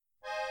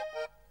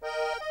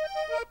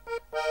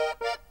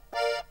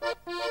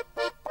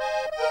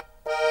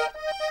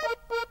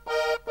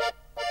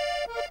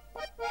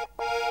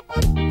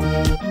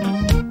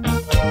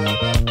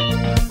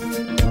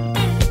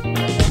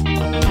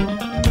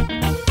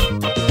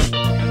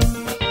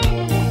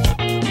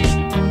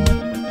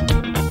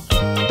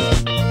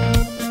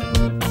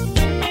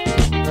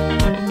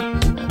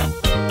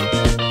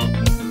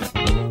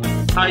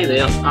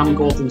there, I'm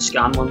Gordon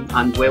Scanlon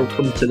and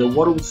welcome to the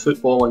World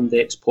Football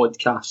Index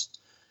podcast.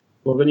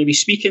 We're going to be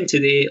speaking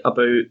today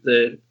about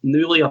the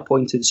newly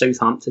appointed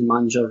Southampton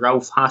manager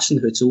Ralph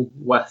Hasenhüttl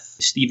with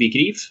Stevie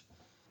Grieve,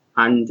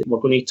 and we're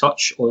going to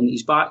touch on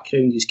his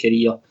background, his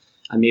career,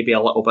 and maybe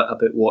a little bit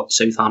about what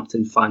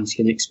Southampton fans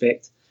can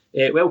expect.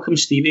 Welcome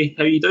Stevie,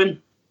 how are you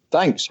doing?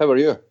 Thanks, how are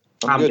you?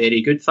 I'm good.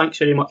 Very good, thanks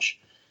very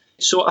much.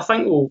 So I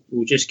think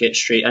we'll just get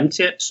straight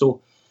into it.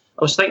 So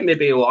I was thinking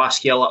maybe we'll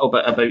ask you a little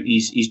bit about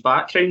his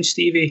background,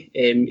 Stevie.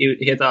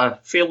 He had a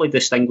fairly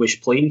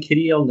distinguished playing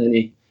career, and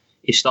then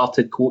he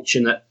started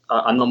coaching at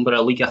a number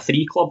of Liga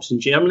 3 clubs in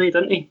Germany,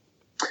 didn't he?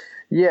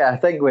 Yeah, I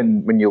think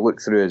when you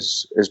look through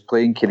his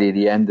playing career,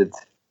 he ended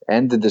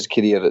his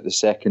career at the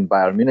second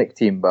Bayern Munich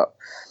team, but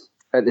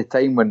at the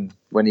time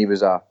when he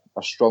was a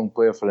strong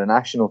player for the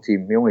national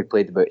team, he only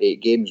played about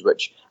 8 games,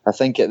 which I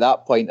think at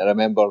that point, I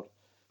remember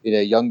being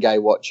a young guy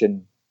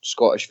watching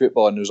Scottish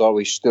football, and there was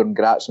always Sturm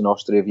Graz and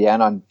Austria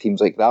Vienna and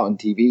teams like that on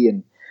TV,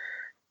 and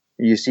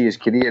you see his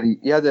career.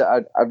 He had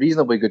a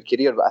reasonably good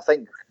career, but I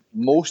think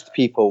most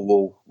people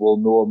will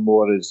know him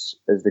more as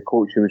the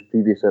coach who was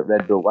previous at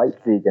Red Bull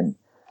Leipzig, and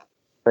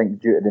I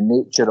think due to the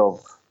nature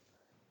of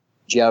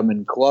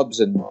German clubs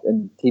and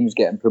teams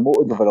getting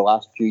promoted over the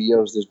last few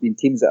years, there's been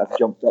teams that have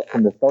jumped up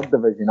from the third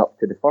division up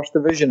to the first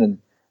division, and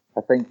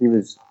I think he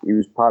was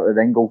part of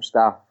the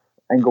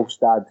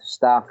Ingolstadt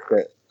staff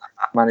that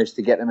managed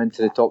to get them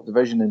into the top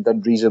division and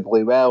done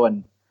reasonably well.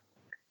 And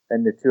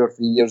in the 2 or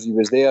 3 years he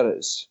was there,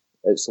 it's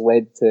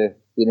led to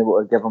being able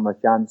to give him a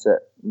chance at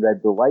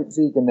Red Bull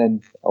Leipzig, and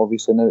then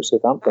obviously now at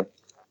Southampton.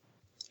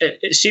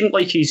 It seemed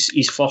like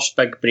his first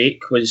big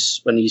break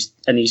was when he's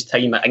in his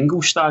time at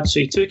Ingolstadt. So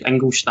he took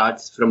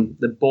Ingolstadt from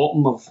the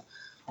bottom of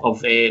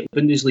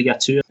Bundesliga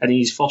 2. In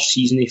his first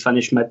season, he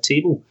finished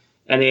mid-table.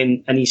 And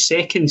then in his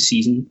second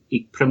season,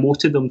 he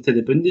promoted them to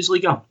the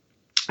Bundesliga.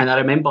 And I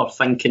remember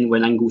thinking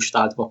when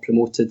Ingolstadt were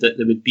promoted that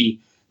there would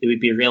be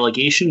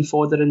relegation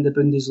fodder in the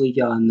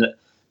Bundesliga and that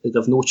they'd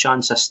have no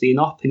chance of staying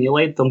up. And he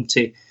led them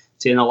to an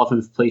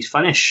 11th place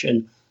finish.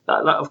 And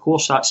that of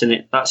course, that's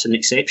an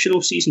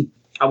exceptional season.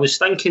 I was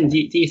thinking, do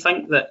you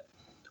think that,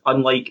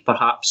 unlike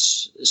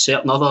perhaps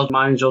certain other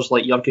managers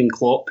like Jurgen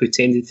Klopp, who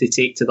tended to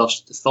take to their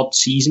third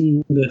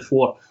season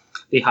before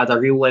they had a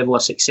real level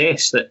of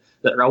success, that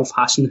Ralph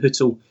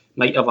Hasenhüttl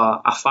might have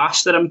a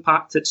faster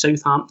impact at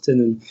Southampton,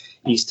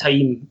 and his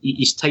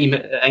time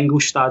at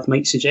Ingolstadt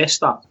might suggest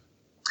that?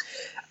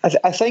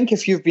 I think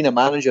if you've been a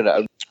manager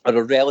at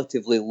a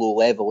relatively low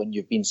level and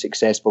you've been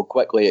successful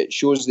quickly, it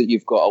shows that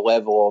you've got a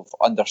level of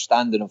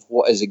understanding of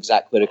what is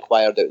exactly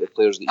required out of the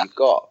players that you've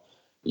got.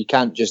 You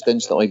can't just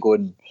instantly go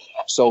and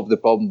solve the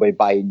problem by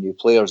buying new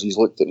players. He's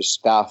looked at the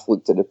staff,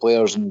 looked at the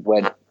players and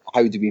went,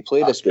 how do we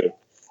play this way?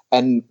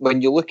 And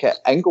when you look at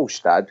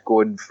Ingolstadt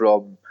going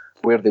from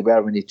where they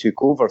were when he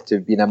took over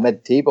to being a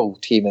mid-table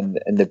team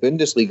in the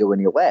Bundesliga when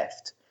he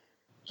left,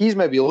 he's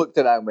maybe looked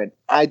at that and went,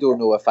 I don't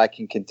know if I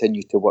can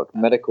continue to work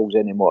miracles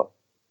anymore,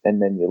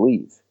 and then you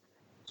leave.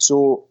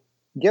 So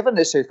given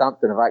that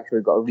Southampton have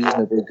actually got a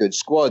reasonably good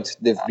squad,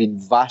 they've been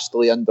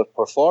vastly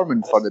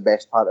underperforming for the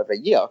best part of a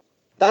year.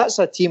 That's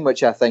a team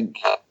which I think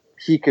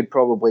he could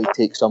probably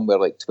take somewhere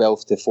like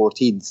 12th to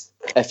 14th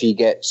if he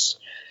gets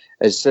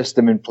his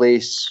system in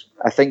place.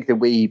 I think the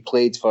way he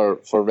played for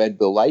Red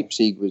Bull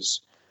Leipzig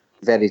was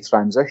very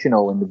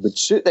transitional and would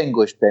suit the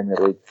English Premier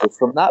League. So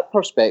from that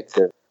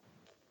perspective,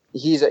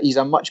 he's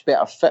a much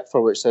better fit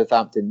for what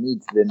Southampton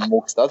needs than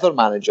most other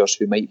managers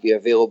who might be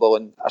available,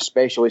 and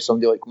especially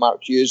somebody like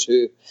Mark Hughes,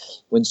 who,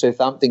 when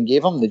Southampton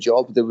gave him the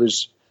job, there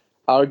was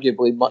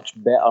arguably much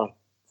better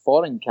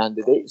foreign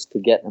candidates to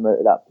get them out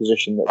of that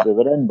position that they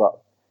were in.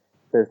 But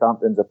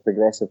Southampton's a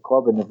progressive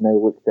club, and they've now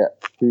looked at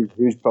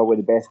who's probably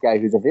the best guy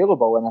who's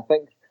available, and I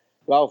think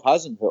Ralph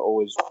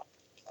Hasenhüttl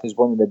is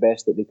one of the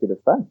best that they could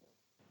have found.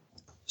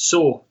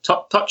 So,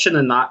 touching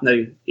on that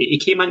now, he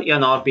came into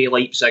an RB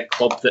Leipzig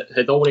club that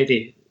had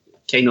already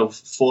kind of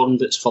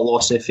formed its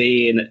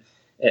philosophy, and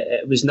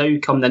it was now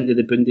coming into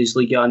the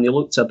Bundesliga, and they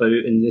looked about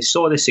and they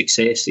saw the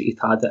success that he'd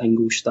had at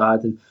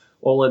Ingolstadt and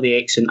all of the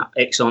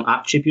excellent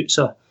attributes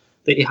that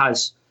he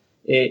has.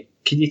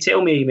 Can you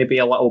tell me maybe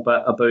a little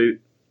bit about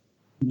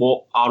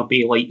what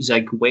RB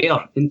Leipzig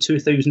were in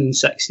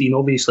 2016?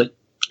 Obviously,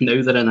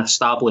 now they're an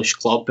established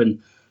club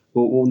and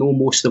we'll know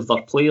most of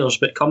their players,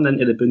 but coming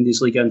into the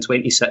Bundesliga in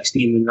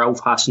 2016 when Ralph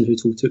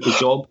Hasenhüttl took the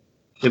job,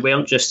 they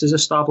weren't just as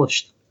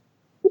established.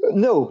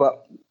 No,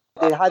 but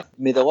they had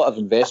made a lot of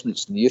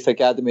investments in the youth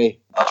academy.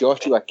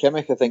 Joshua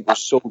Kimmich, I think,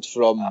 was sold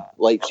from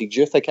Leipzig's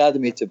youth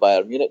academy to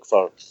Bayern Munich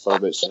for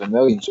about 7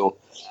 million. So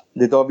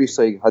they'd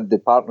obviously had the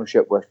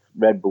partnership with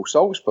Red Bull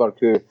Salzburg,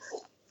 who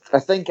I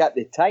think at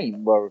the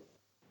time were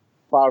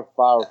far,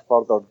 far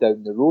further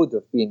down the road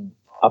of being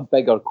a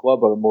bigger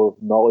club or a more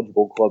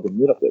knowledgeable club in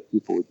Europe that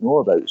people would know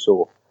about.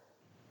 So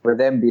with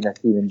them being a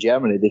team in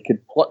Germany, they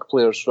could pluck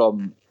players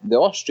from the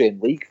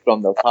Austrian league,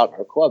 from their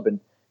partner club, and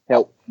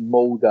help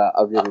mould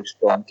a really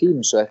strong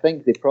team. So I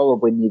think they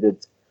probably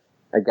needed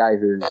a guy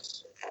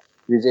who's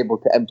who is able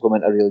to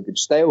implement a really good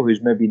style,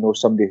 who's maybe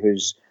somebody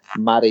who's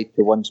married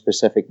to one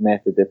specific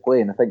method of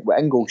play. And I think with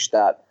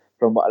Ingolstadt,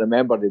 from what I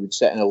remember, they would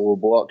sit in a low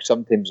block,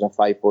 sometimes in a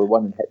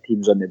 5-4-1, and hit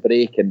teams on the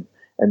break and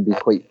be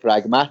quite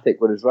pragmatic,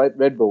 whereas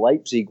Red Bull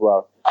Leipzig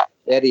were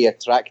very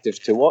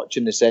attractive to watch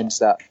in the sense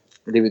that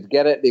they would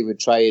get it, they would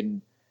try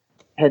and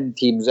pin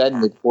teams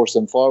in, they'd force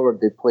them forward,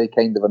 they'd play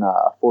kind of in a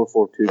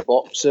 4-4-2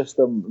 box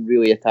system,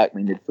 really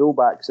attack-minded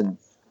fullbacks, and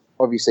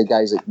obviously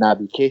guys like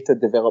Naby Keita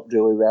developed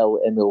really well,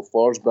 Emil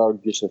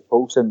Forsberg, Yusuf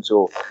Poulsen.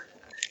 So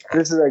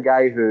this is a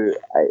guy who,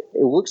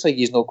 it looks like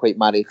he's not quite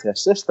married to a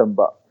system,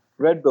 but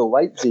Red Bull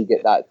Leipzig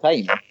at that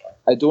time,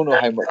 I don't know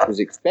how much was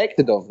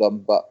expected of them,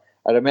 but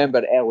I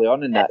remember early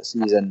on in that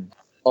season,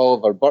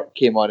 Oliver Burke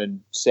came on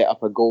and set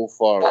up a goal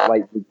for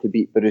Leipzig to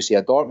beat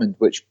Borussia Dortmund,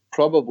 which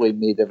probably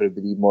made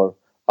everybody more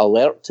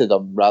alert to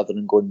them rather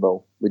than going,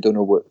 well, we don't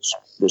know what's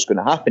going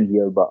to happen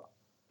here, but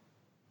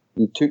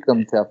he took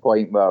them to a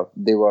point where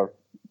they were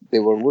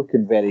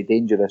looking very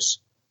dangerous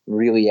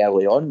really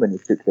early on when he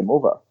took them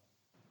over.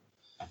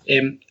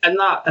 In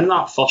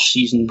that first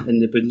season in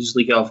the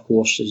Bundesliga, of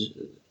course, as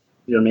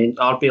you know,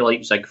 RB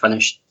Leipzig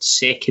finished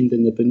second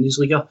in the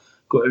Bundesliga.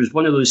 It was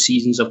one of those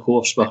seasons, of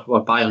course, where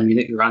Bayern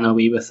Munich ran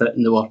away with it,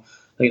 and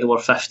they were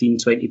 15,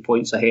 20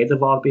 points ahead of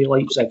RB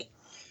Leipzig.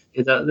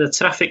 The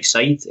terrific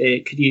side.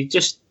 Could you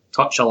just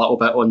touch a little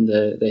bit on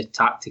the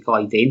tactical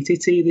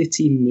identity of the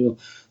team, you know,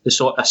 the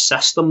sort of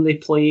system they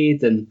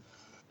played, and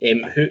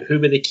who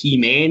were the key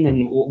men,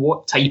 and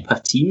what type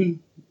of team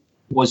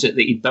was it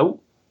that he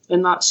built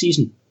in that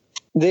season?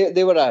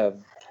 They were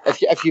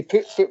if you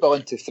put football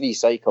into three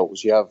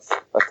cycles, you have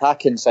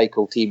attacking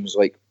cycle teams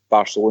like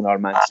Barcelona or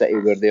Man City,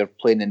 where they're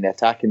playing in the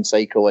attacking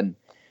cycle and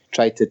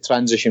try to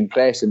transition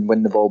press and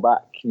win the ball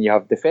back. And you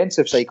have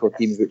defensive cycle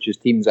teams, which is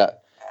teams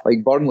that,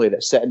 like Burnley,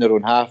 that sit in their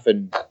own half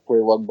and play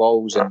long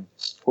balls and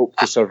hope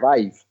to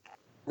survive.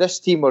 This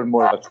team were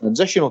more of a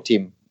transitional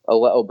team, a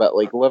little bit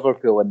like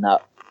Liverpool in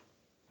that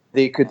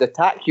they could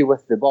attack you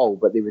with the ball,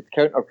 but they would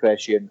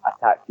counter-press you and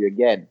attack you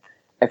again.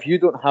 If you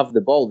don't have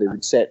the ball, they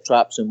would set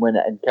traps and win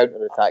it and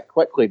counter-attack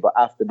quickly, but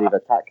after they've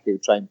attacked, they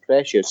would try and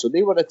press you. So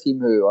they were a team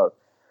who are,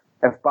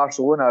 if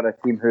Barcelona are a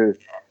team who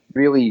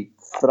really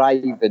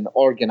thrive in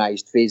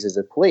organised phases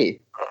of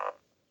play,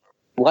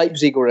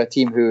 Leipzig were a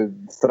team who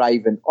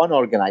thrive in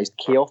unorganised,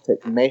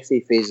 chaotic, messy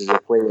phases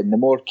of play, and the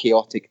more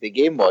chaotic the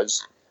game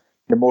was,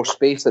 the more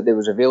space that there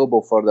was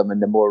available for them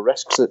and the more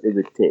risks that they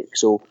would take.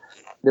 So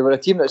they were a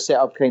team that set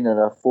up kind of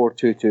a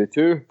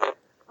 4-2-2-2.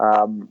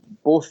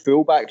 Both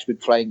fullbacks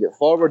would try and get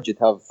forward. You'd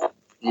have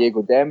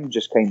Diego Dem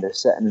just kind of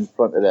sitting in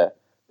front of the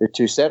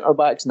two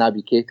centre-backs.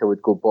 Naby Keita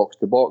would go box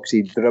to box.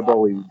 He'd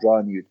dribble, he would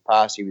run, he would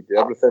pass, he would do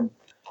everything.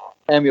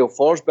 Emil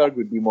Forsberg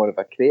would be more of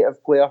a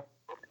creative player.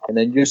 And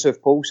then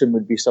Yusuf Poulsen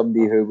would be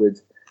somebody who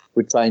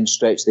would try and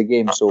stretch the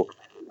game. So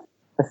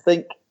I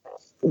think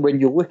when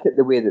you look at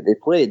the way that they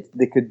played,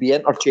 they could be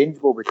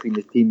interchangeable between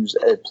the teams,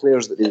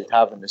 players that they would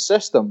have in the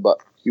system, but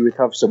you would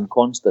have some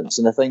constants.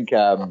 And I think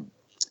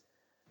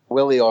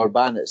Willy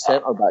Orban at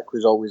centre-back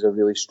was always a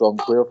really strong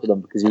player for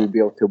them because he would be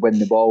able to win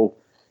the ball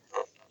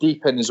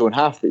deep in his own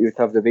half, that you would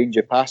have the range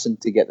of passing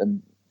to get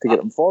them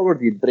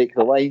forward. You'd break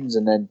the lines,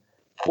 and then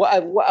what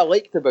I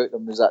liked about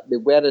them was that they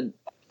weren't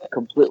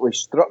completely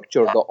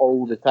structured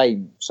all the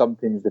time.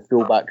 Sometimes the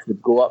fullbacks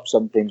would go up,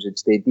 sometimes they'd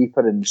stay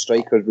deeper, and the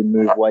strikers would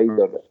move wide,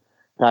 or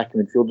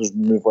attacking midfielders would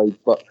move wide.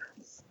 But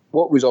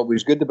what was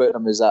always good about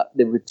them is that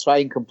they would try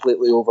and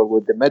completely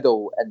overload the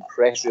middle and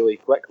press really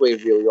quickly,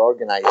 really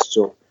organised.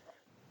 So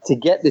to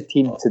get the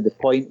team to the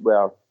point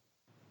where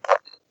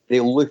they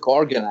look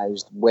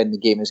organised when the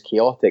game is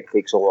chaotic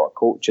takes a lot of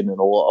coaching and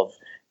a lot of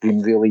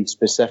being really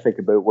specific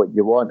about what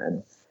you want.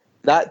 And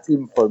that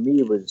team for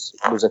me was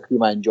a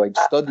team I enjoyed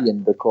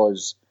studying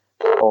because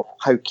of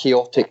how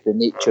chaotic the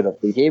nature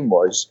of the game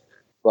was,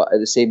 but at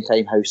the same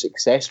time how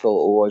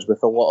successful it was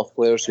with a lot of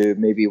players who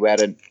maybe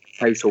weren't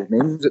household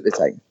names at the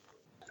time.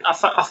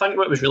 I think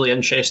what was really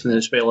interesting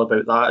as well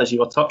about that is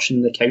you were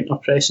touching the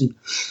counter-pressing.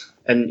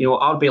 And, you know,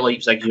 RB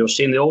Leipzig, you were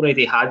saying they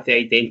already had the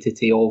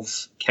identity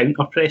of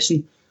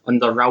counter-pressing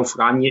under Ralf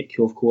Rangnick,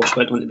 who, of course,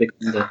 went on to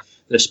become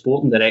the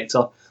sporting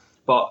director.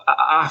 But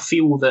I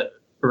feel that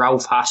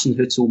Ralf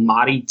Hasenhüttl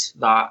married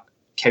that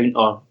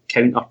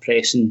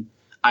counter-pressing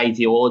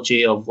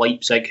ideology of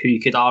Leipzig, who you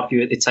could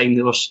argue at the time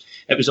it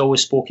was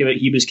always spoken about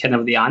he was kind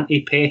of the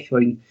anti-Pep. I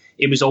mean,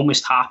 he was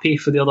almost happy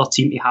for the other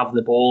team to have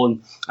the ball,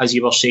 and as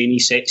you were saying, he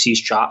sets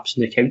his traps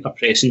and the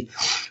counter-pressing.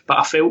 But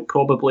I felt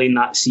probably in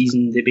that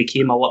season they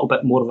became a little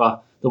bit more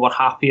they were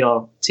happier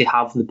to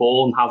have the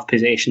ball and have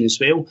possession as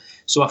well.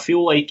 So I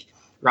feel like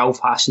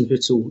Ralf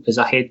Hasenhüttl is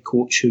a head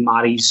coach who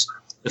marries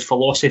the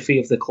philosophy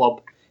of the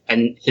club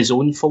and his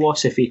own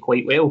philosophy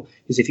quite well.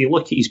 Because if you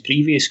look at his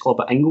previous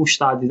club at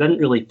Ingolstadt, they didn't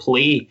really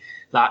play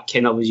that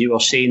kind of, as you were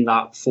saying,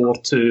 that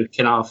 4-2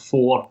 kind of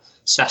 4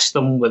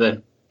 system with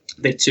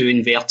the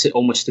two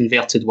almost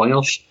inverted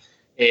wingers.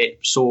 Do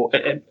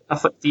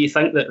you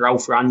think that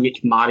Ralf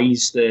Rangnick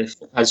marries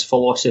his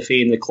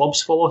philosophy and the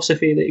club's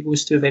philosophy that he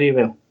goes to very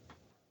well?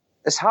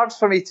 It's hard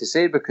for me to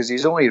say because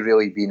he's only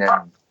really been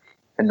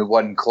in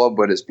one club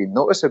where it's been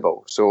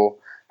noticeable. So,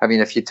 I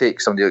mean, if you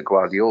take somebody like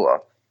Guardiola,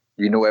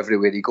 you know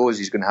everywhere he goes,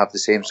 he's going to have the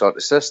same sort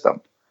of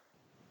system.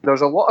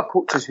 There's a lot of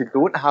coaches who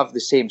don't have the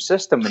same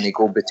system when they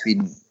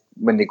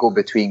go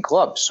between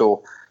clubs.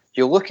 So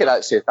you look at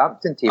that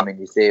Southampton team and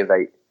you say,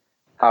 right,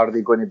 are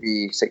they going to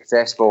be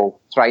successful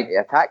trying to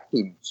attack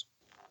teams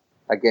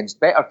against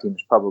better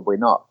teams? Probably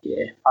not.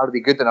 Yeah. Are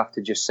they good enough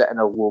to just sit in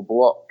a low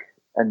block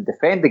and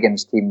defend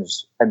against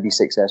teams and be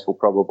successful?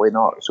 Probably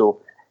not.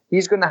 So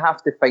he's going to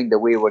have to find a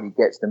way where he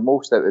gets the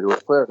most out of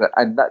those players.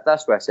 And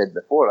that's what I said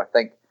before. I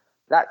think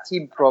that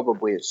team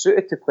probably is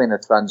suited to playing a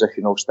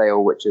transitional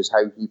style, which is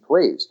how he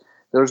plays.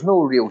 There's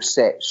no real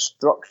set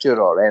structure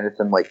or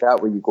anything like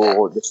that where you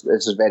go, oh, this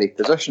is very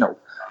positional.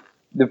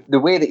 The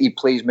way that he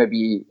plays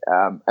maybe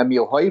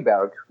Emil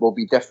Højbjerg will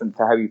be different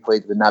to how he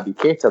played with Naby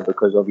Keita,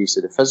 because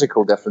obviously the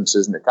physical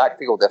differences and the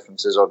tactical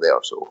differences are there.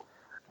 So,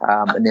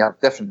 and they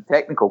have different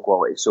technical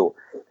qualities. So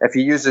if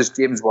he uses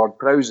James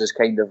Ward-Prowse as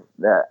kind of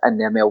in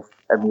the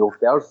Emil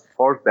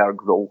Forsberg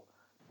role,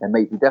 it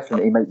might be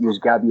different. He might use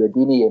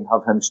Gabbiadini and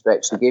have him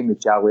stretch the game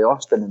with Charlie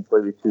Austin and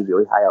play with two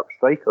really high up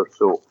strikers.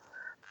 So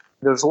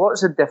there's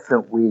lots of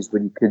different ways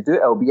where you could do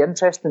it. It'll be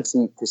interesting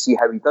to see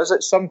how he does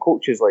it. Some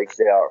coaches, like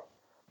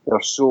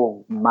they're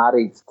so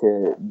married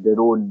to their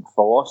own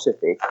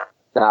philosophy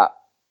that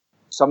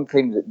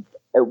sometimes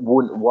it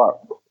won't work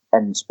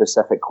in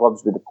specific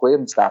clubs with the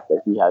playing staff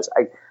that he has.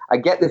 I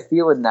get the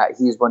feeling that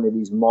he's one of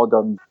these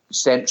modern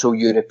Central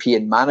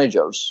European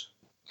managers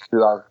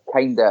who are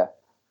kind of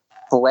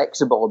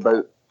flexible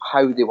about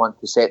how they want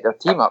to set their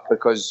team up,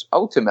 because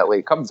ultimately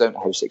it comes down to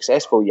how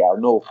successful you are.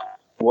 Know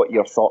what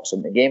your thoughts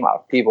on the game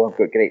are. People have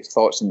got great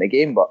thoughts on the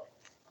game, but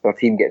their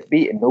team gets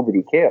beaten,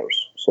 nobody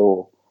cares.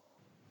 So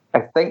I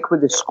think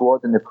with the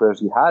squad and the players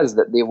he has,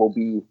 that they will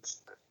be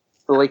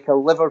like a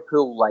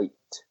Liverpool light.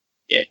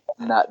 Yeah.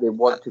 And that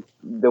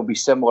they'll be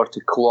similar to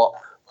Klopp,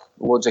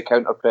 loads of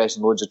counter press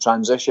and loads of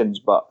transitions,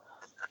 but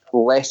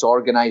less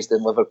organised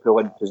than Liverpool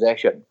in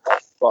possession.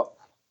 But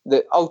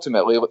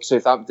ultimately,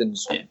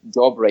 Southampton's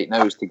job right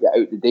now is to get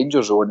out the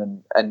danger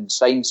zone and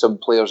sign some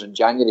players in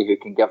January who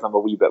can give them a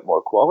wee bit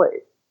more quality.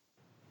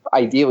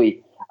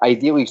 Ideally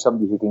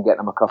somebody who can get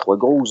them a couple of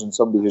goals, and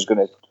somebody who's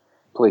going to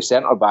play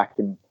centre back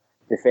and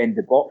defend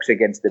the box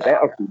against the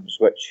better teams,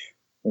 which,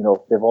 you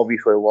know, they've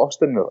obviously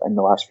lost in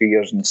the last few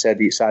years, and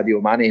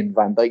Sadio Mane and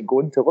Van Dijk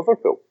going to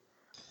Liverpool.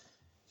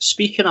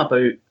 Speaking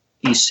about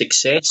his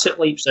success at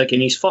Leipzig,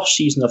 in his first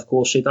season, of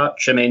course, he had that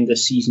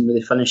tremendous season where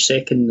they finished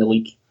second in the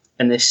league.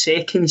 In the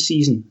second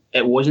season,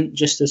 it wasn't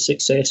just as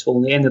successful,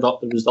 and they ended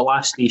up, there was the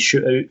last day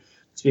shootout.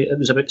 It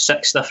was about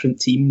 6 different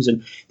teams,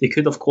 and they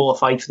could have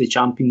qualified for the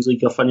Champions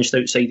League or finished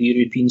outside the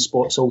European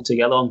spots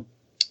altogether.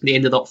 They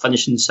ended up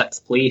finishing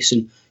 6th place,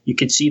 and you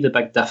could see the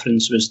big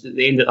difference was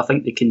that I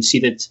think they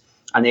conceded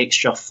an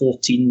extra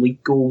 14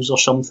 league goals or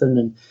something,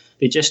 and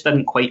they just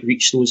didn't quite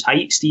reach those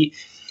heights. Do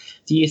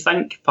you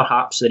think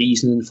perhaps the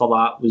reasoning for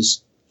that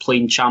was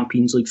playing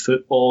Champions League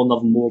football and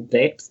having more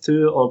depth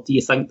to it, or do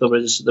you think there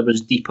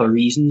was deeper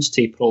reasons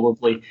to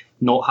probably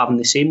not having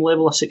the same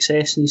level of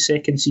success in his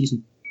second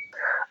season?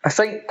 I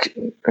think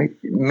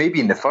maybe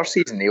in the first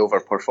season they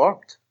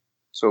overperformed.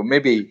 So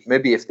maybe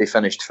if they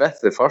finished 5th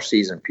the first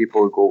season,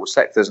 people would go, well,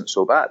 6th isn't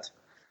so bad.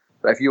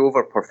 But if you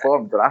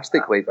overperform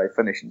drastically by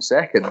finishing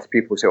 2nd,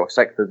 people say, oh,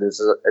 6th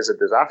is a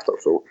disaster.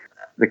 So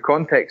the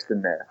context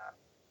and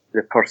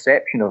the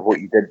perception of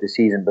what you did the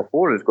season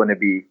before is going to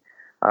be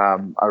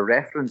a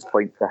reference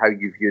point to how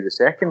you view the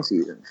second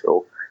season.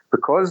 So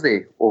because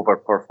they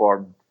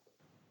overperformed,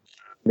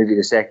 maybe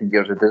the second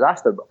year's a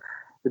disaster. But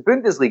the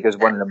Bundesliga is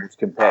one of the most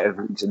competitive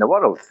leagues in the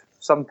world.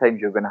 Sometimes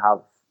you're going to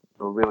have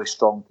really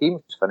strong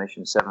teams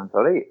finishing 7th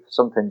or 8th.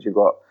 Sometimes you've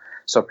got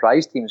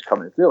surprise teams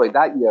coming through. Like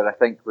that year, I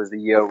think, was the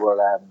year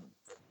where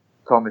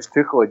Thomas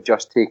Tuchel had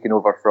just taken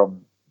over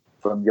from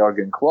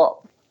Jurgen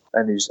Klopp,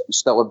 and he's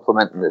still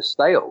implementing this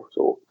style.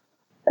 So,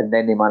 and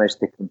then they managed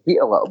to compete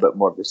a little bit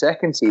more the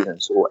second season.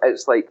 So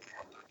it's like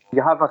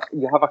you have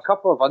a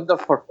couple of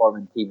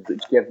underperforming teams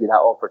which give you that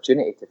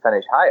opportunity to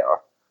finish higher,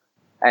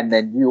 and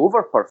then you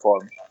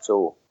overperform.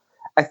 So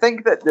I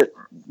think that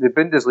the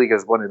Bundesliga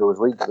is one of those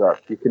leagues where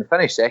you can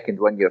finish 2nd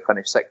one year,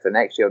 finish 6th the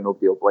next year,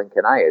 nobody will blink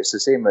an eye. It's the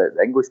same with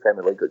the English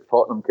Premier League. Like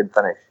Tottenham can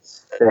finish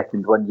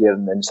 2nd one year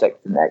and then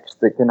 6th the next.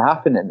 It can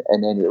happen in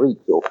any league.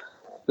 So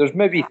there's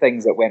maybe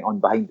things that went on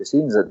behind the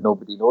scenes that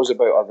nobody knows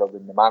about other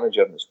than the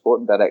manager and the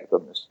sporting director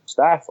and the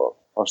staff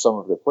or some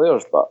of the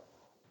players. But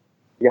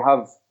you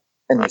have,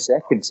 in the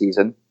second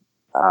season,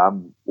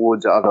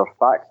 loads of other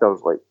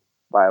factors like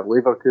Bayer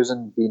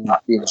Leverkusen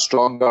being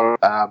stronger,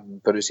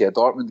 Borussia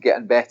Dortmund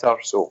getting better.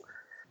 So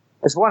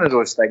it's one of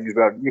those things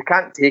where you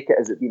can't take it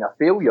as it being a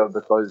failure,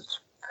 because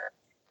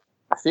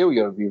a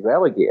failure would be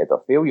relegated, a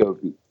failure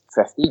would be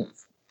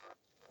 15th.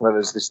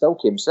 Whereas they still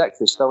came 6th,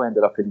 they still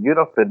ended up in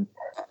Europe, and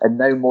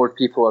now more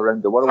people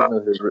around the world know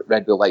who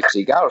Red Bull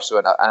Leipzig are.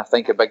 So I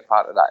think a big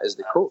part of that is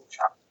the coach.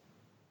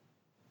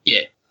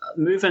 Yeah.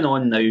 Moving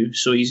on now,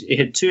 so he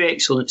had 2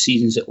 excellent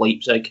seasons at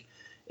Leipzig.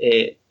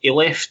 He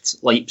left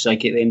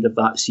Leipzig at the end of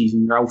that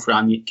season. Ralf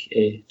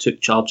Rangnick took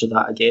charge of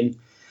that again.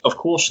 Of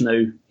course,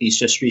 now he's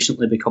just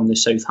recently become the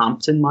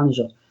Southampton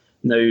manager.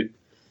 Now,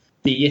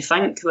 do you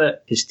think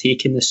that he's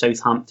taken the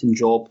Southampton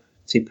job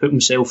to put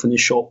himself in the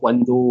shop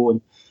window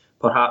and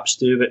perhaps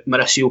do what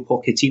Mauricio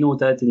Pochettino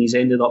did and he's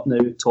ended up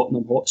now at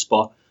Tottenham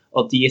Hotspur?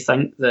 Or do you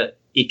think that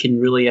he can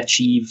really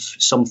achieve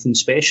something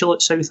special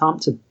at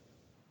Southampton?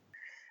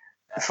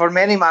 For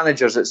many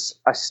managers, it's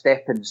a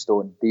stepping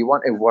stone. Do you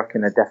want to work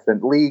in a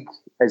different league?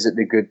 Is it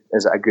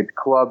a good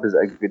club? Is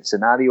it a good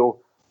scenario?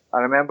 I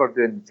remember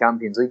doing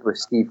Champions League with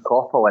Steve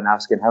Coppell and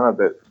asking him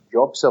about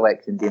job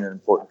selection being an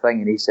important thing,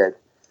 and he said,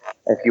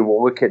 if you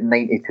will look at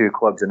 92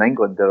 clubs in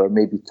England, there are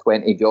maybe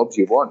 20 jobs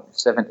you want,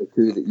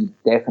 72 that you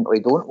definitely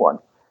don't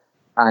want.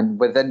 And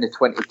within the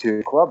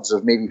 22 clubs,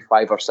 there's maybe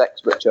 5 or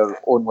 6 which are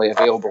only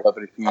available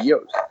every few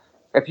years.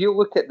 If you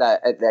look at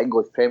the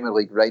English Premier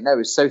League right now,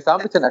 is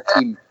Southampton a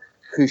team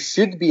who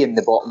should be in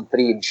the bottom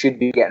 3 and should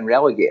be getting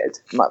relegated?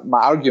 My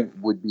argument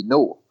would be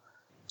no.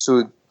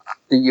 So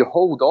do you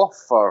hold off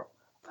for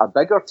a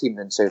bigger team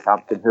than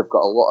Southampton who've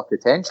got a lot of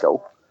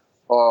potential,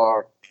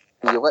 or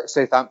do you let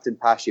Southampton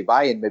pass you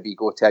by and maybe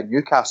go to a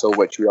Newcastle,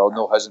 which we all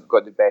know hasn't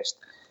got the best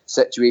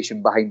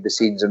situation behind the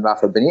scenes and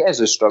Rafa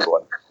Benitez is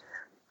struggling?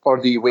 Or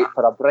do you wait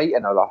for a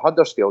Brighton or a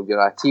Huddersfield,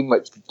 a team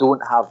which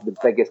don't have the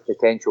biggest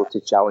potential to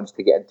challenge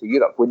to get into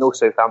Europe? We know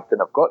Southampton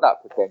have got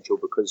that potential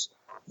because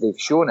they've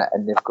shown it,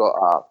 and they've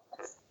got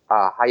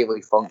a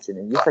highly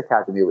functioning youth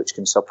academy which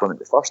can supplement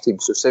the first team.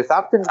 So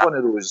Southampton's one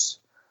of those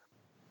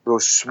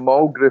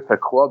small group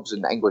of clubs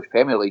in the English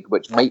Premier League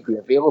which might be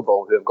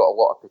available who have got a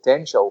lot of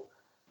potential,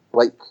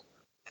 like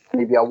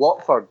maybe a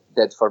Watford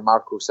did for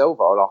Marco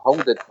Silva or a Hull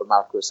did for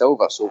Marco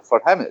Silva. So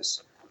for him,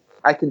 it's,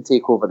 I can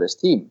take over this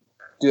team,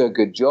 do a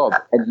good job,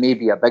 and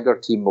maybe a bigger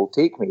team will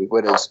take me.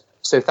 Whereas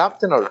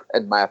Southampton are,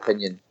 in my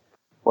opinion,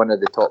 one of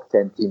the top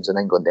 10 teams in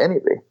England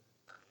anyway.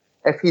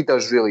 If he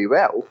does really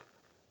well,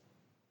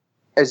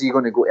 is he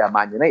going to go to a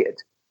Man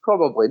United?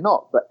 Probably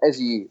not, but is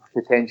he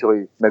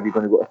potentially maybe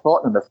going to go to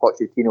Tottenham if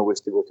Pochettino was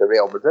to go to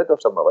Real Madrid or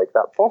somewhere like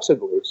that?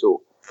 Possibly.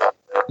 So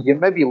you're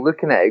maybe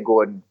looking at it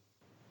going,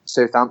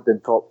 Southampton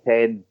top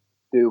 10,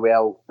 do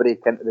well,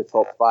 break into the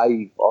top 5,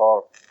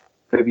 or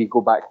maybe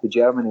go back to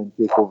Germany and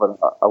take over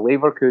a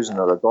Leverkusen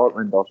or a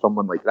Dortmund or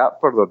someone like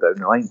that further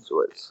down the line.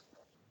 So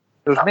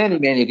there's many,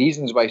 many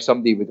reasons why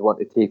somebody would want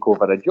to take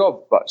over a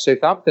job, but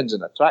Southampton's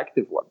an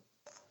attractive one.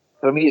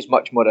 For me, it's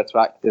much more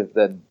attractive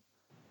than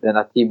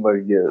a team where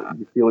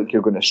you feel like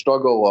you're going to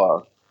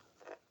struggle,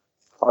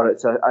 or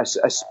it's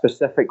a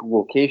specific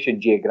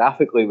location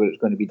geographically where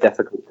it's going to be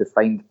difficult to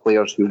find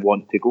players who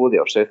want to go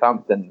there.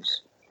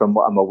 Southampton's, from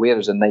what I'm aware,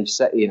 is a nice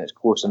city and it's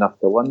close enough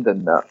to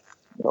London that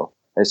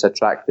it's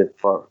attractive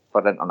for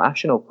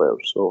international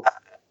players. So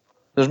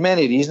there's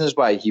many reasons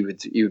why he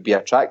would be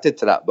attracted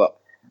to that, but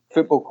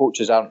football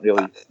coaches aren't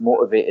really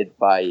motivated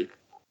by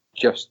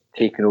just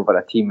taking over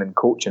a team and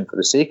coaching for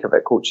the sake of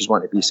it. Coaches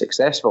want to be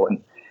successful,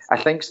 and I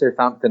think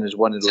Southampton is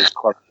one of those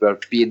clubs where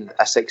being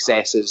a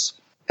success is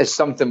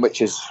something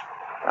which is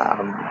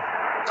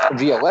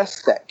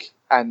realistic,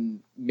 and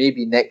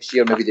maybe next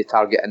year maybe they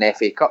target an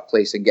FA Cup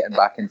place and getting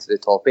back into the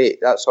top 8,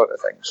 that sort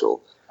of thing.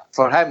 So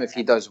for him, if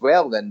he does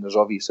well, then there's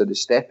obviously the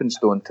stepping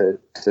stone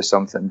to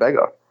something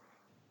bigger.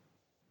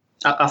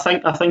 I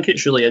think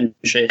it's really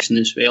interesting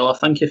as well. I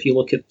think if you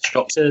look at the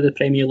structure of the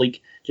Premier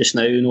League just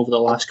now and over the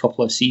last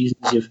couple of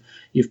seasons,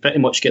 you've pretty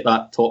much got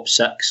that top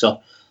 6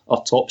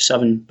 or top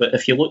 7. But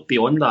if you look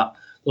beyond that,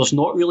 there's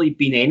not really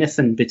been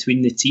anything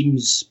between the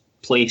teams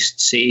placed,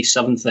 say,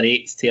 7th or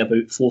 8th to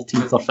about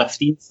 14th or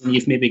 15th. And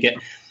you've maybe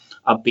got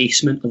a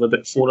basement of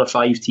about 4 or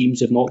 5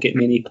 teams who've not got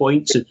many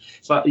points. In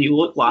fact, you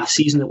look last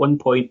season, at one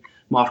point,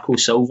 Marco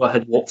Silva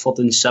had Watford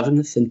in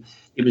 7th, and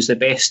it was the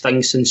best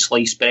thing since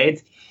sliced bread.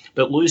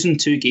 But losing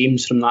 2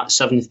 games from that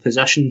 7th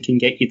position can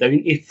get you down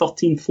to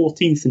 13th,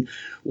 14th, and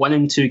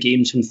winning 2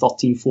 games from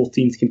 13th,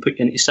 14th can put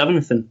you into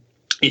 7th. And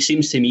it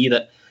seems to me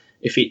that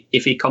if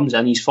he comes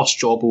in, his first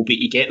job will be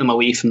to get them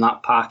away from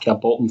that pack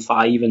of bottom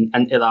 5 and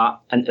into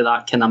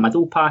that kind of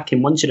middle pack.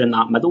 And once you're in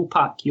that middle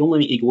pack, you only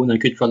need to go in a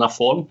good run of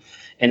form,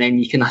 and then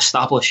you can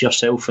establish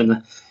yourself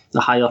in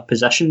the higher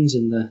positions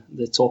in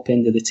the top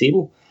end of the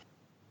table.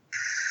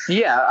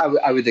 Yeah,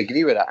 I would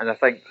agree with that, and I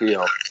think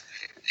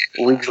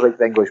leagues like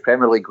the English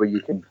Premier League, where you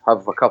can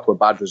have a couple of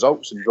bad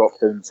results and drop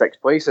down 6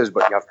 places,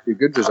 but you have 2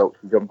 good results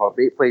and jump up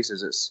 8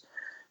 places. It's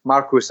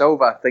Marco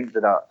Silva, I think,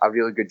 did a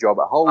really good job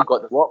at Hull,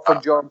 got the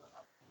Watford job,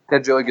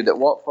 did really good at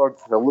Watford.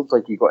 It looked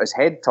like he got his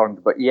head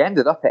turned, but he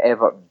ended up at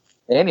Everton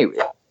anyway.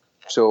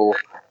 So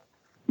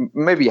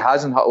maybe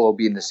Hasenhüttl will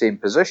be in the same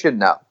position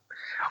now.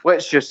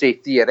 Let's just say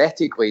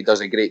theoretically he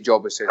does a great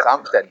job with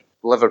Southampton.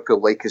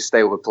 Liverpool like his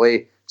style of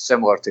play,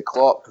 similar to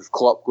Klopp. If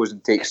Klopp goes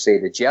and takes, say,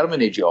 the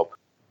Germany job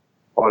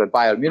or the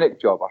Bayern Munich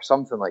job or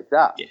something like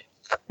that,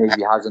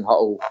 maybe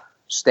Hasenhüttl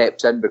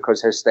steps in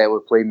because his style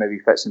of play maybe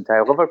fits into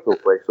how Liverpool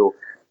play. So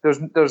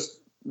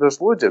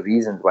there's loads of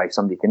reasons why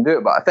somebody can do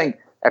it, but I think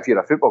if you're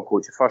a football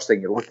coach, the first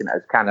thing you're looking at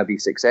is, can I be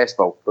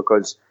successful?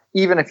 Because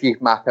even if you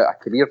map out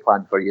a career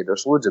plan for you,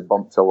 there's loads of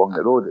bumps along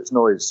the road. It's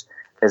not as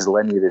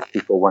linear as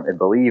people want to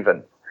believe.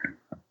 And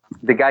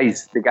the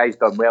guy's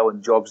done well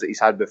in jobs that he's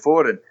had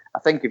before. And I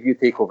think if you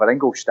take over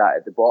Ingolstadt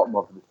at the bottom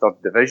of the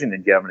third division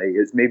in Germany,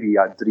 it's maybe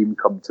a dream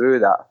come true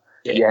that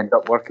you end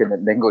up working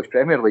in the English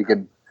Premier League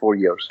in 4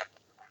 years.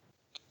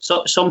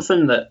 So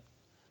something that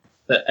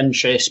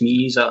interests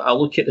me is I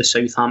look at the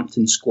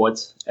Southampton squad,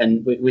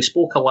 and we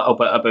spoke a little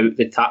bit about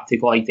the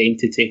tactical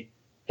identity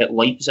at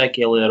Leipzig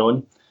earlier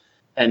on,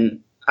 and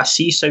I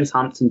see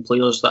Southampton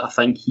players that I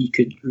think he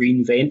could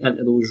reinvent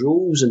into those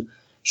roles. And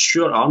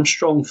Stuart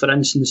Armstrong, for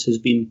instance, has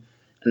been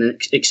in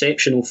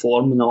exceptional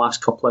form in the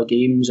last couple of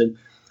games, and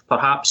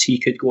perhaps he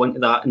could go into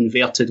that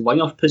inverted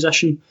winger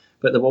position.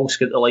 But they've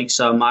also got the likes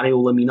of Mario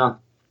Lemina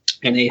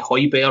and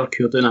Højbjerg,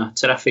 who are doing a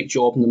terrific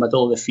job in the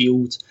middle of the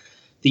field.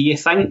 Do you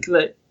think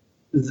that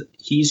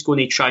he's going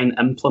to try and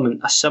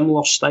implement a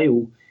similar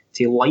style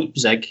to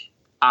Leipzig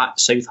at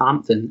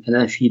Southampton? And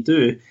if you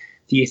do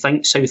you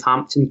think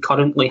Southampton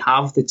currently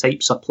have the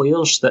types of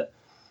players that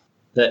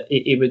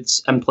he would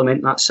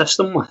implement that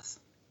system with?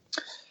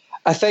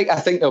 I think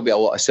there'll be a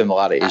lot of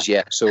similarities,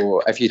 yeah. So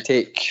if you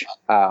take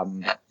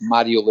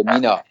Mario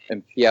Lemina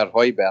and Pierre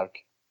Højbjerg,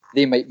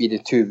 they might be the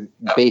two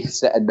base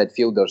sitting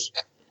midfielders.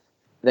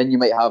 Then you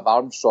might have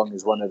Armstrong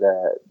as one of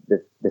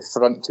the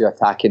front two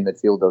attacking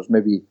midfielders.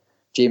 Maybe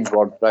James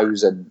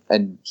Ward-Prowse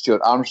and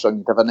Stuart Armstrong.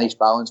 You'd have a nice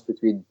balance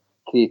between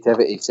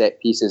creativity, set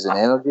pieces and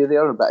energy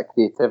there. A bit of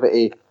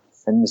creativity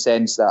in the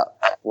sense that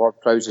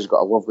Ward-Prowse has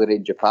got a lovely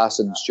range of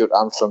passing, and Stuart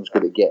Armstrong's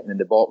good at getting in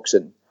the box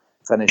and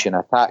finishing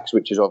attacks,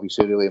 which is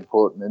obviously really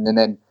important. And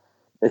then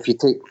if you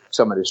take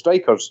some of the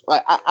strikers,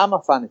 I'm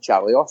a fan of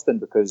Charlie Austin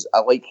because I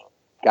like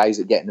guys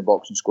that get in the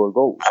box and score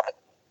goals.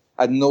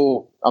 I'm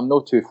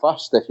not too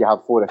fussed if you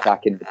have 4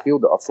 attacking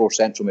midfielders or 4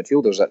 central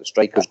midfielders that the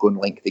strikers go and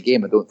link the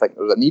game. I don't think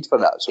there's a need for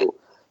that. So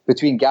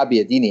between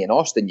Gabbiadini and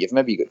Austin, you've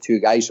maybe got 2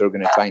 guys who are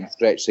going to try and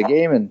stretch the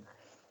game, and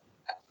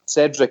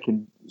Cedric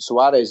and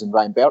Suarez and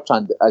Ryan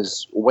Bertrand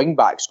as wing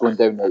backs going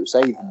down the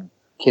outside and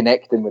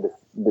connecting with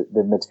the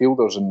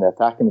midfielders and the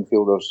attacking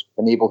midfielders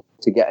and able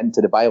to get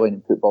into the byline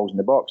and put balls in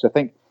the box. I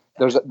think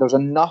there's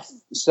enough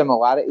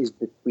similarities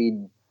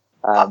between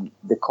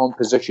the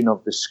composition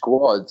of the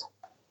squad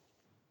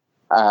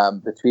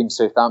between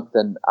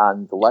Southampton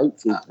and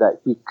Leipzig that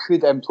he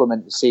could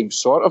implement the same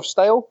sort of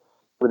style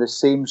with the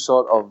same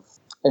sort of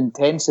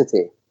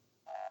intensity.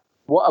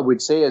 What I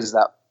would say is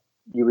that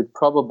you would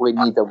probably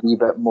need a wee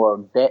bit more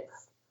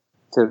depth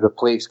to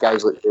replace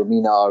guys like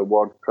Lemina or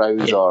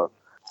Ward-Prowse or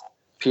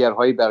Pierre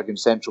Højbjerg in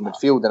central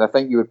midfield, and I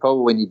think you would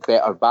probably need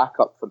better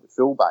backup for the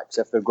fullbacks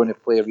if they're going to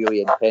play a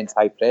really intense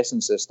high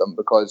pressing system,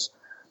 because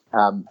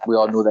we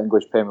all know the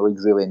English Premier League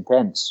is really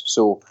intense.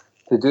 So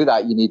to do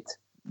that, you need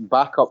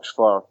backups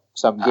for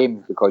some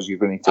games because you're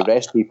going to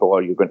rest people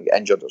or you're going to get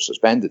injured or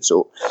suspended.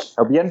 So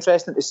it'll be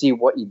interesting to see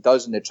what he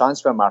does in the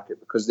transfer market,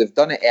 because they've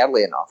done it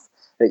early enough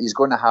that he's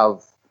going to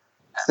have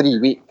 3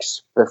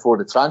 weeks before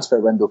the transfer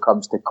window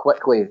comes to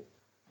quickly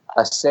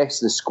assess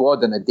the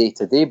squad on a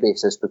day-to-day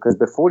basis, because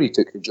before he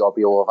took the job,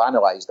 he'll have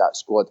analysed that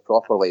squad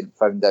properly and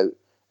found out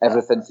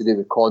everything to do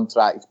with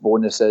contracts,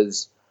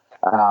 bonuses,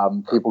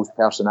 people's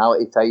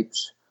personality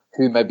types,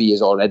 who maybe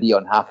is already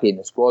unhappy in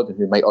the squad and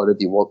who might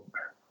already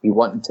be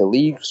wanting to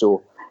leave.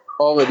 So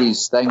all of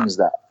these things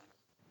that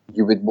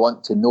you would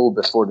want to know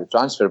before the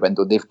transfer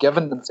window, they've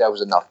given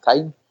themselves enough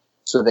time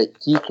so that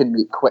he can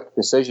make quick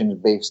decisions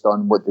based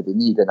on what do they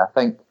need. And I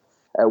think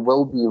it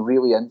will be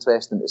really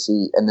interesting to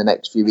see in the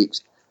next few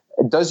weeks.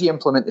 Does he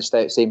implement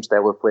the same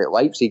style of play at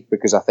Leipzig?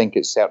 Because I think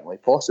it's certainly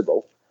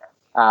possible.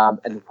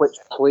 And which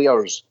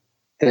players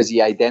does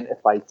he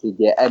identify to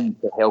get in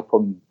to help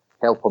him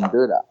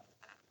do that?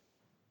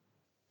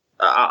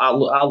 I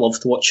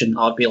loved watching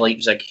RB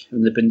Leipzig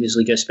in the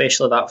Bundesliga,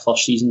 especially that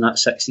first season, that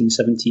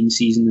 16-17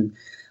 season. And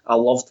I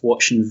loved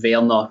watching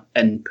Werner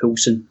and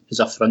Poulsen as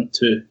a front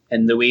two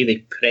and the way they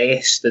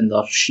pressed and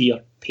their sheer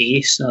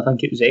pace. And I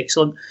think it was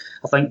excellent.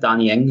 I think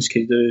Danny Ings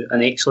could do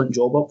an excellent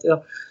job up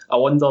there. I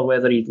wonder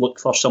whether he'd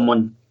look for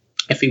someone,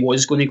 if he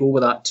was going to go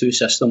with that 2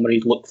 system, where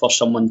he'd look for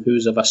someone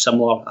who's of a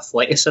similar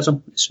athleticism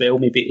as well,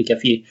 maybe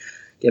to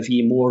give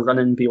you more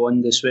running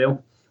beyond as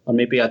well, or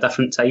maybe a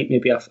different type,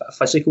 maybe a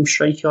physical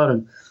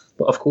striker.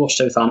 But of course,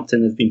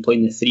 Southampton have been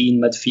playing the 3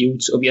 in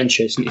midfield, so it'll be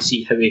interesting to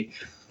see how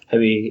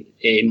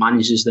he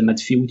manages the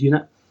midfield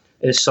unit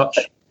as such.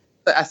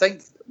 I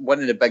think one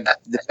of the big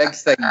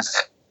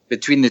things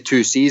between the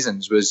 2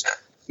 seasons was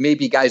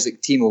maybe guys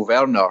like Timo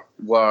Werner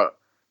were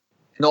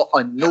not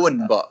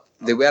unknown, but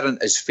they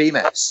weren't as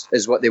famous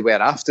as what they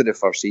were after the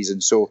first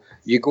season. So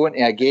you go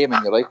into a game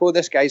and you're like, oh,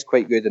 this guy's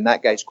quite good and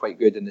that guy's quite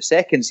good. In the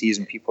second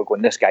season, people are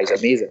going, this guy's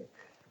amazing.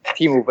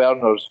 Timo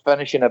Werner's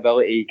finishing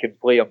ability, he can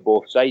play on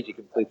both sides, he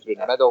can play through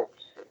the middle.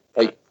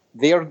 Like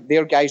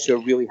they're guys who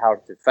are really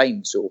hard to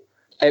find. So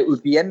it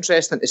would be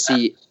interesting to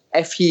see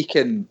if he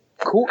can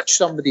coach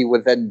somebody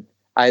within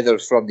either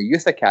from the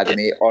youth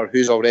academy or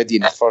who's already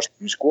in the first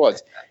team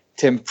squad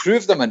to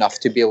improve them enough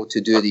to be able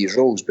to do these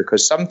roles,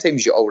 because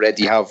sometimes you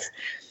already have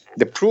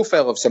the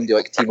profile of somebody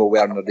like Timo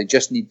Werner. They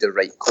just need the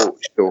right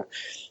coach. So,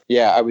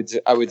 yeah, I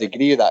would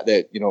agree that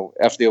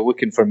if they're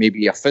looking for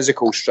maybe a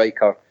physical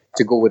striker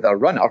to go with a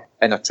runner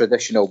in a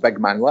traditional big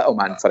man, little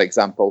man, for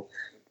example,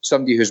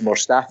 somebody who's more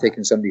static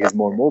and somebody who's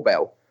more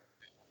mobile,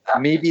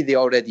 maybe they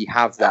already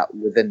have that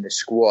within the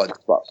squad.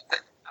 But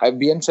I'd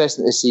be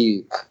interested to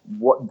see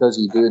what does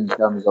he do in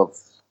terms of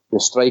the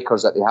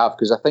strikers that they have,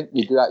 because I think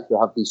they do actually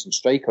have decent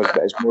strikers,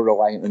 but it's more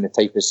reliant on the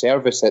type of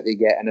service that they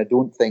get. And I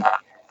don't think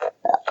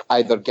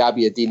either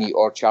Gabbiadini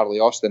or Charlie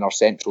Austin are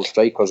central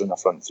strikers in the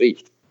front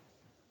three.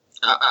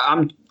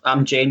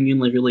 I'm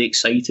genuinely really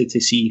excited to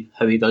see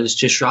how he does.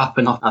 Just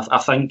wrapping up, I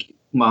think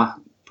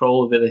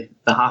probably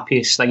the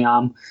happiest thing I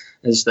am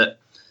is that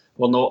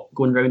we're not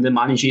going round the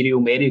managerial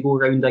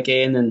merry-go-round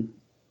again, and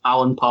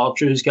Alan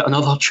Pardew's got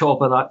another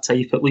job of that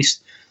type. At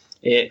least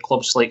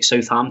clubs like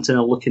Southampton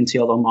are looking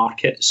to other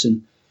markets,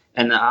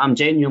 and I'm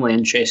genuinely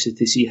interested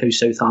to see how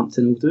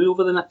Southampton will do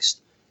over the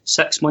next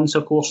 6 months,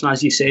 of course. And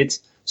as you said,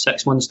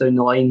 6 months down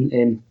the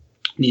line,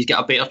 he's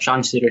got a better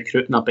chance to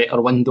recruit in a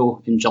better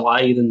window in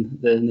July than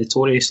the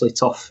notoriously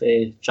tough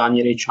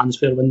January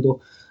transfer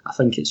window. I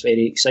think it's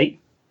very exciting.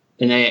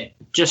 And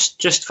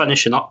just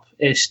finishing up,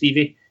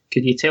 Stevie,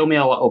 could you tell me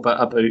a little bit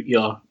about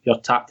your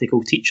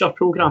tactical teacher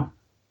programme?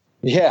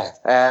 Yeah,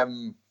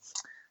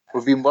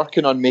 we've been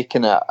working on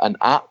making an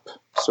app.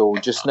 So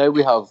just now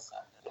we have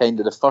kind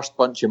of the first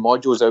bunch of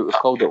modules out. We've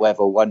called it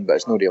level 1, but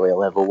it's not really a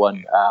level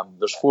 1.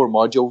 There's 4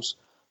 modules.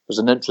 There's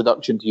an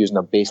introduction to using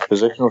a base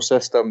positional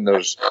system.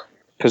 There's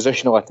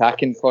positional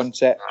attacking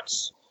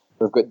concepts.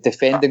 We've got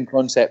defending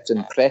concepts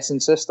and pressing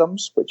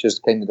systems, which is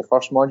kind of the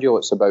first module.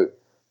 It's about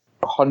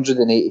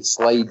 180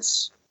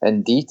 slides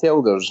in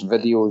detail. There's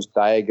videos,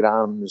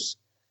 diagrams,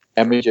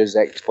 images,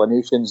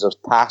 explanations. There's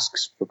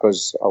tasks,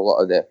 because a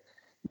lot of the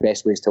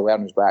best ways to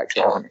learn is by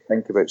actually having to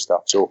think about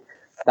stuff. So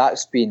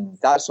that's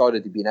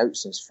already been out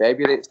since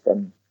February. It's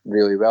done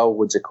really well.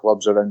 Loads of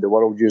clubs around the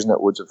world using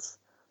it. Loads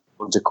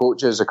of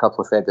coaches, a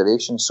couple of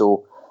federations.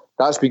 So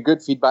that's been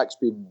good. Feedback's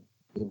been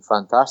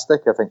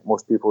fantastic. I think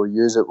most people who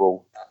use it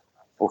will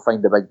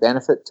find a big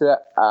benefit to it.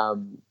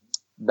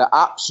 The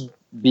app's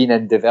been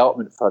in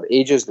development for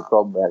ages. The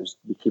problem is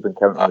we keep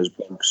encountering those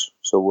bugs,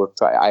 so we're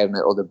trying to iron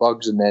out all the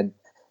bugs. And then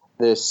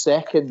the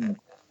second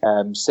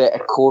set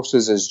of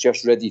courses is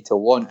just ready to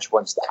launch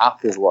once the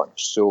app is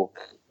launched. So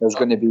there's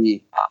going to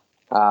be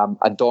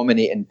a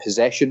dominating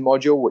possession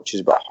module, which is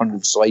about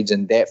 100 slides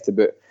in depth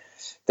about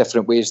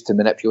different ways to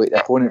manipulate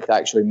the opponent to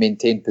actually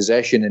maintain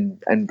possession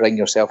and bring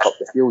yourself up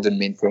the field and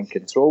maintain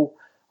control.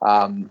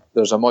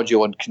 There's a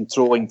module on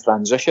controlling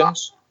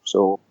transitions,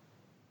 so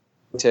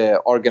to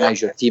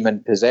organise your team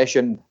in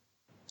possession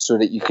so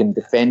that you can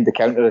defend the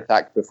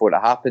counter-attack before it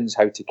happens,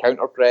 how to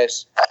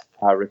counter-press,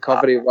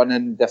 recovery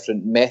running,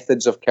 different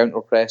methods of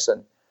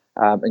counter-pressing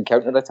and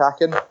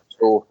counter-attacking.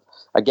 So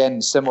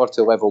again, similar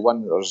to level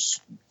 1,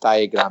 there's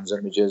diagrams,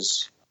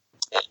 images,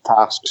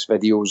 tasks,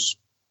 videos,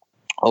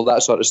 all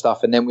that sort of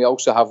stuff. And then we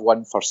also have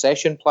one for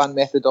session plan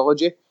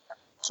methodology.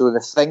 So the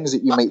things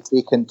that you might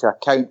take into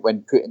account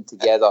when putting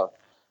together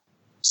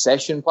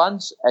session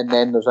plans. And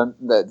then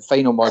the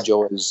final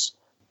module is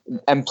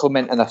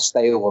implementing a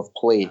style of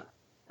play.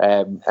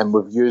 And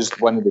we've used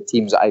one of the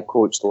teams that I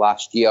coached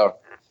last year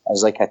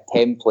as like a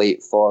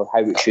template for how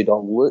it should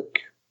all look,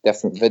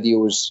 different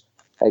videos,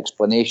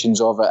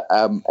 explanations of it.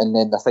 And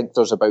then I think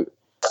there's about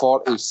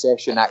 40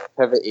 session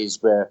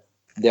activities where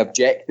the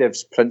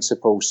objectives,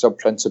 principles,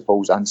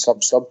 sub-principles and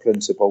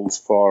sub-principles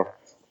for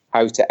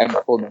how to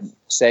implement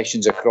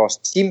sessions across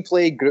team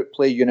play, group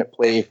play, unit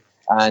play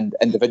and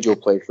individual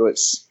play. So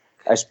it's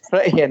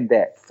pretty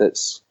in-depth.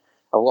 It's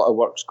a lot of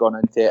work's gone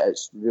into it.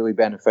 It's really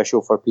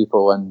beneficial for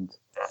people, and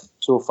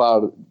so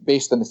far,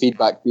 based on the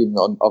feedback being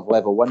of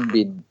level 1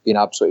 being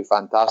absolutely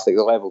fantastic,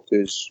 the level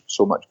 2 is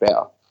so much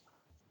better.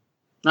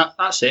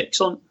 That's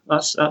excellent.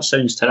 That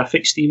sounds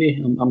terrific,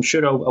 Stevie. I'm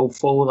sure I'll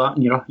follow that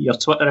on your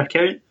Twitter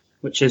account,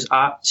 which is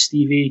at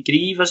Stevie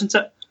Grieve, isn't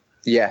it?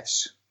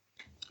 Yes.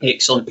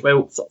 Excellent.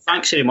 Well,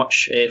 thanks very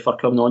much for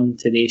coming on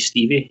today,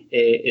 Stevie.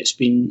 It's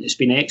been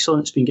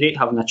excellent. It's been great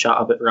having a chat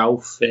about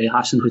Ralph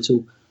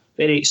Hasenhüttl.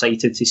 Very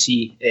excited to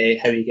see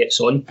how he gets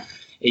on.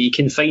 You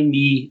can find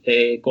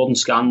me, Gordon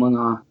Scanlon,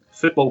 a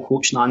football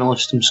coach and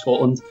analyst from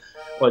Scotland,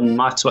 on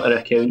my Twitter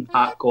account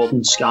at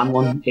Gordon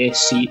Scanlon,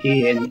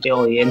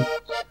 Scanlan.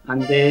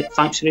 And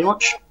thanks very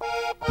much.